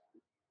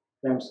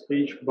times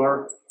h bar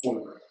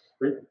omega,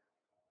 right?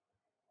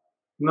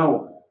 Now,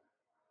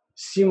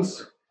 since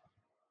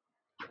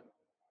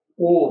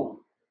all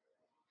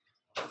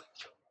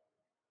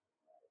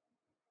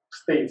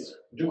states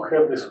do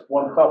have this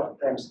 1/2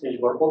 times h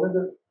bar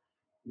omega,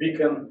 we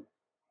can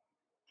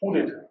put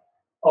it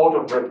out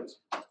of brackets,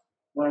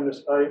 minus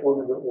I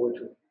omega over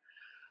 2.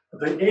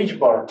 The h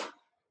bar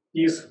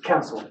is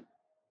cancelled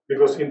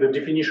because in the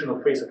definition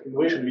of phase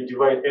accumulation, we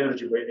divide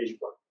energy by h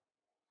bar.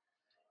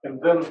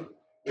 And then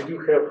we do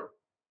have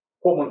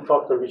common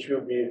factor which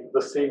will be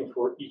the same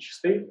for each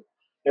state.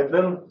 And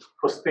then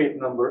for state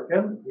number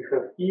n, we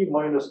have e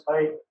minus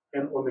I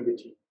n omega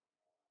t,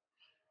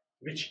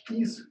 which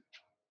is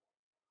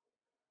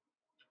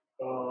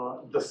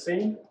the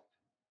same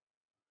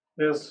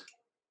as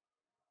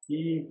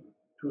e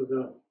to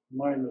the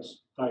minus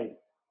I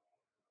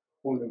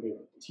omega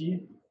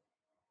t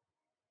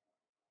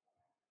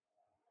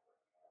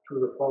to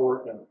the power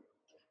n,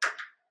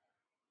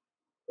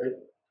 right?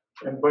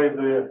 And by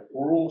the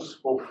rules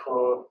of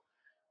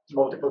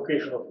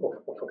multiplication of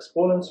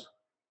exponents,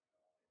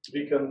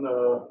 we can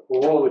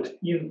roll it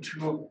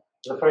into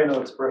the final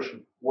expression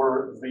where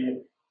the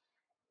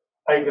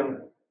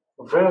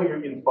eigenvalue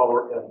in power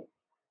n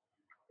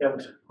and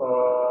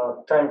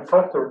time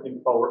factor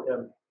in power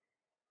n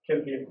can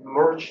be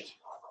merged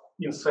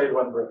inside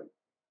one bracket.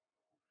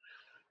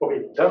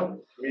 Okay, done.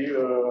 We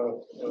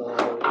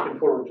looking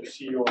forward to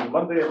see you on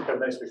Monday and have a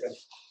nice weekend.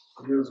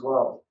 You as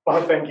well.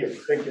 Oh, thank you.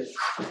 Thank you.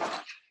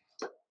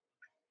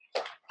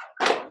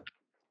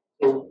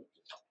 So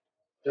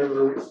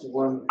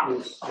everyone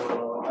is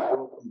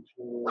welcome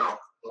to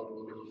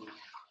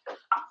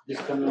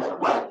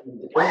disconnect in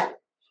the call.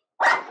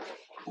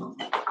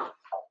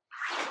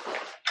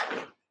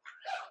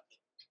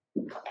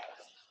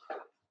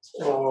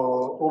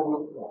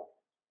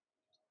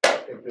 I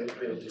think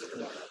they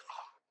disconnect.